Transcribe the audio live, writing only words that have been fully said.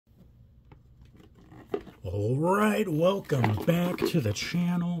Alright, welcome back to the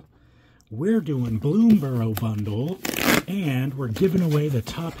channel. We're doing Bloomburrow Bundle, and we're giving away the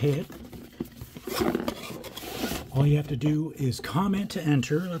top hit. All you have to do is comment to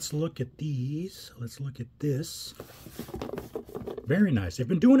enter. Let's look at these. Let's look at this. Very nice. They've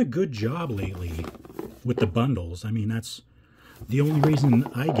been doing a good job lately with the bundles. I mean, that's the only reason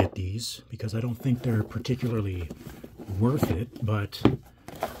I get these, because I don't think they're particularly worth it, but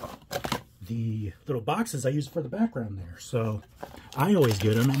the little boxes I use for the background there. So I always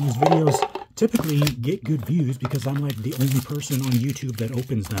get them, and these videos typically get good views because I'm like the only person on YouTube that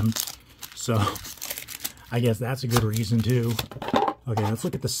opens them. So I guess that's a good reason too. Okay, let's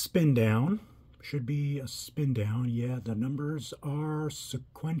look at the spin down. Should be a spin down. Yeah, the numbers are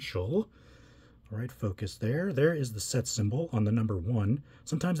sequential. All right, focus there. There is the set symbol on the number 1.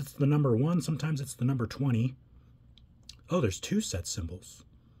 Sometimes it's the number 1, sometimes it's the number 20. Oh, there's 2 set symbols.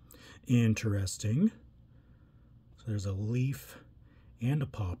 Interesting. So there's a leaf and a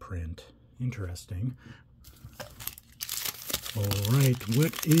paw print. Interesting. All right,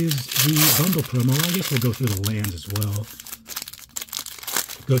 what is the bundle promo? I guess we'll go through the lands as well.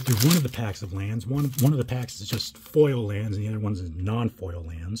 Go through one of the packs of lands. One of the packs is just foil lands, and the other one's is non-foil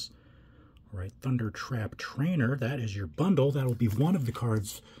lands. All right, Thunder Trap Trainer. That is your bundle. That will be one of the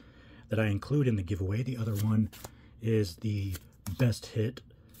cards that I include in the giveaway. The other one is the best hit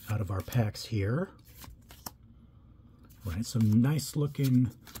out of our packs here. All right, some nice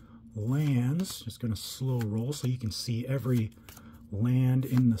looking lands. Just going to slow roll so you can see every land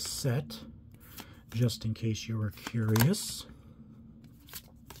in the set, just in case you were curious.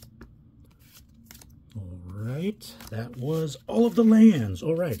 All right, that was all of the lands.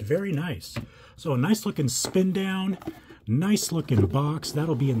 All right, very nice. So a nice looking spin down, nice looking box.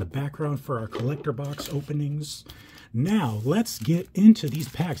 That'll be in the background for our collector box openings. Now, let's get into these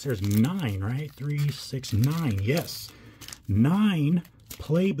packs. There's 9, right? 3, 6, 9. Yes. 9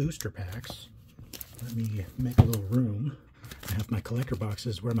 play booster packs. Let me make a little room. I have my collector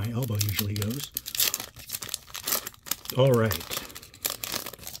boxes where my elbow usually goes. All right.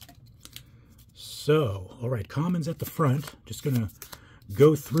 So, all right, commons at the front. Just going to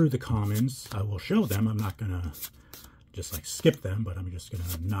go through the commons. I will show them. I'm not going to just like skip them, but I'm just going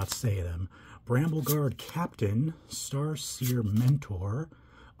to not say them. Brambleguard Captain, Starseer Mentor,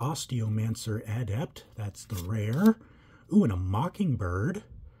 Osteomancer Adept, that's the rare. Ooh, and a Mockingbird.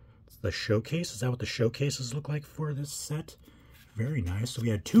 It's the showcase. Is that what the showcases look like for this set? Very nice. So we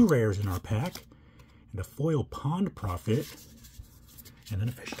had 2 rares in our pack, and a foil Pond Prophet, and then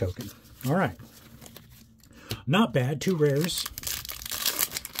a fish token. All right. Not bad. 2 rares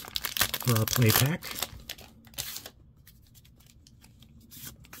for our play pack.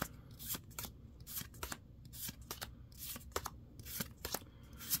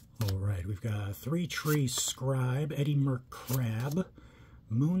 We've got 3 Tree Scribe, Eddie Crab,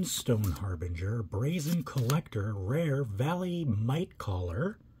 Moonstone Harbinger, Brazen Collector, Rare Valley Might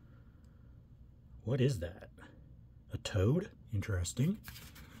Caller. What is that? A toad? Interesting.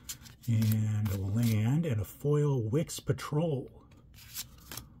 And a land and a foil Wix Patrol.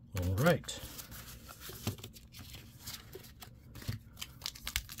 All right.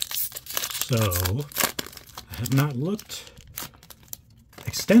 So, I have not looked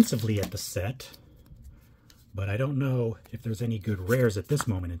extensively at the set, but I don't know if there's any good rares at this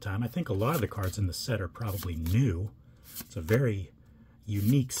moment in time. I think a lot of the cards in the set are probably new. It's a very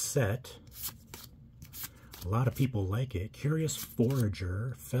unique set. A lot of people like it. Curious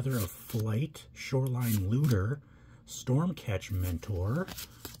Forager, Feather of Flight, Shoreline Looter, Stormcatch Mentor.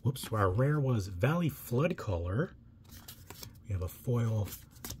 Whoops, our rare was Valley Floodcaller. We have a foil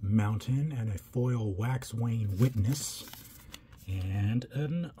Mountain and a foil Waxwane Witness. And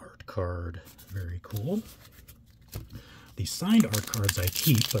an art card. Very cool. The signed art cards I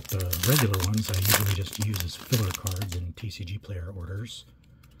keep, but the regular ones I usually just use as filler cards in TCG player orders.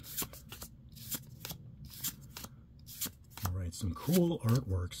 Alright, some cool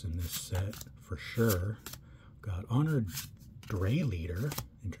artworks in this set for sure. Got Honored Dray Leader.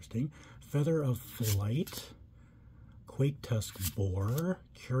 Interesting. Feather of Flight. Quake Tusk Boar.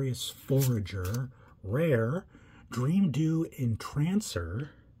 Curious Forager. Rare. Dream Dew Entrancer.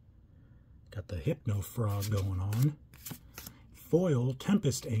 Got the Hypno Frog going on. Foil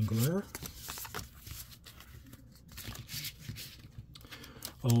Tempest Angler.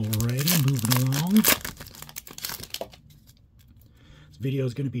 Alrighty, moving along. This video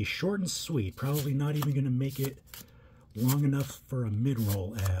is going to be short and sweet. Probably not even going to make it long enough for a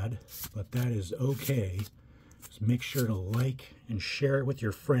mid-roll ad, but that is okay. Just make sure to like and share it with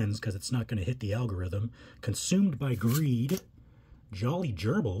your friends because it's not going to hit the algorithm. Consumed by Greed. Jolly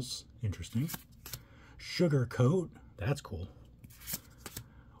Gerbils. Interesting. Sugarcoat, that's cool.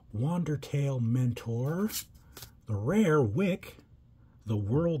 Wandertail Mentor, the rare Wick, the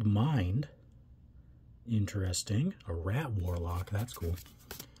World Mind, interesting. A Rat Warlock, that's cool.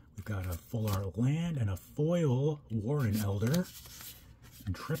 We've got a full art land and a foil Warren Elder,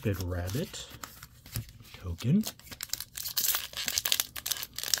 Intrepid Rabbit token.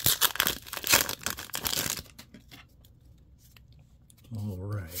 All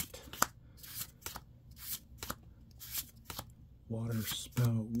right. Water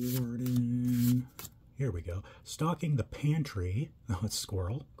Spout Warden. Here we go. Stocking the Pantry. Oh, it's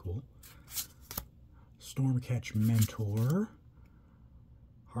Squirrel. Cool. Stormcatch Mentor.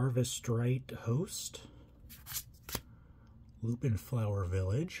 Harvestrite Host. Lupin Flower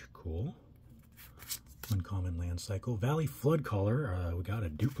Village. Cool. Uncommon Land Cycle. Valley Floodcaller. We got a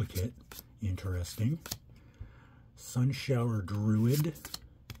duplicate. Interesting. Sunshower Druid.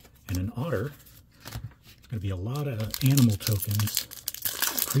 And an Otter. Going to be a lot of animal tokens,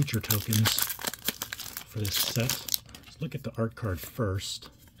 creature tokens for this set. Let's look at the art card first.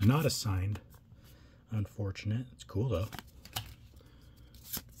 Not assigned. Unfortunate. It's cool though.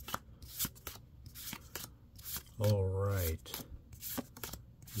 All right.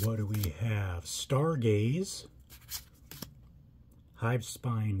 What do we have? Stargaze,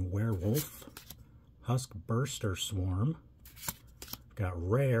 Hivespine Werewolf, Husk Burster Swarm. We've got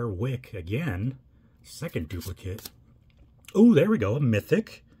rare Wick again. Second duplicate. Oh, there we go. A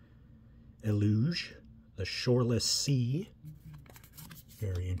Mythic. Eluge. The Shoreless Sea.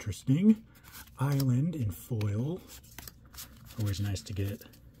 Very interesting. Island in foil. Always nice to get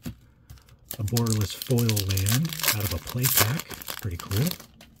a borderless foil land out of a play pack. Pretty cool.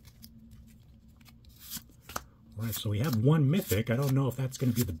 Alright, so we have one Mythic. I don't know if that's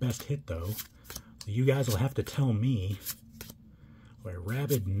going to be the best hit, though. You guys will have to tell me. All right,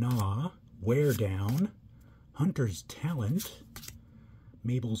 Rabid Gnaw. Wear Down, Hunter's Talent,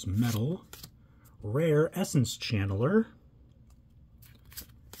 Mabel's Metal, Rare Essence Channeler,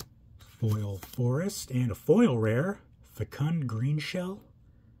 Foil Forest, and a foil rare, Fecund Greenshell.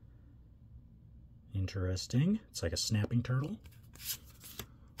 Interesting. It's like a snapping turtle.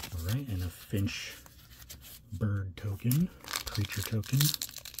 Alright, and a Finch Bird token, creature token.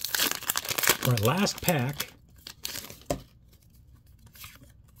 Alright, last pack.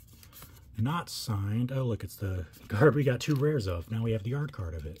 Not signed. Oh, look, it's the card we got two rares of. Now we have the art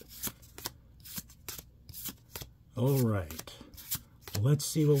card of it. All right. Let's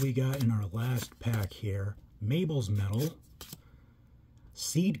see what we got in our last pack here. Mabel's Metal,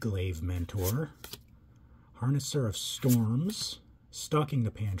 Seedglaive Mentor, Harnesser of Storms, Stocking the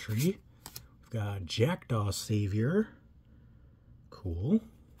Pantry. We've got Jackdaw Savior. Cool.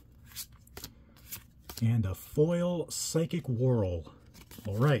 And a foil Psychic Whirl.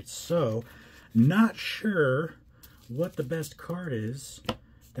 All right, so not sure what the best card is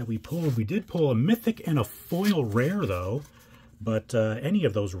that we pulled. We did pull a Mythic and a foil rare, though, but any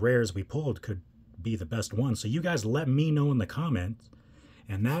of those rares we pulled could be the best one. So you guys let me know in the comments,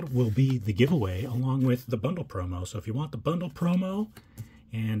 and that will be the giveaway along with the bundle promo. So if you want the bundle promo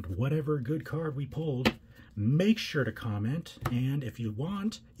and whatever good card we pulled, make sure to comment. And if you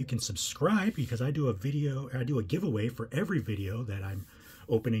want, you can subscribe, because I do a giveaway for every video that I'm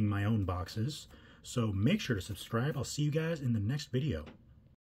opening my own boxes. So make sure to subscribe. I'll see you guys in the next video.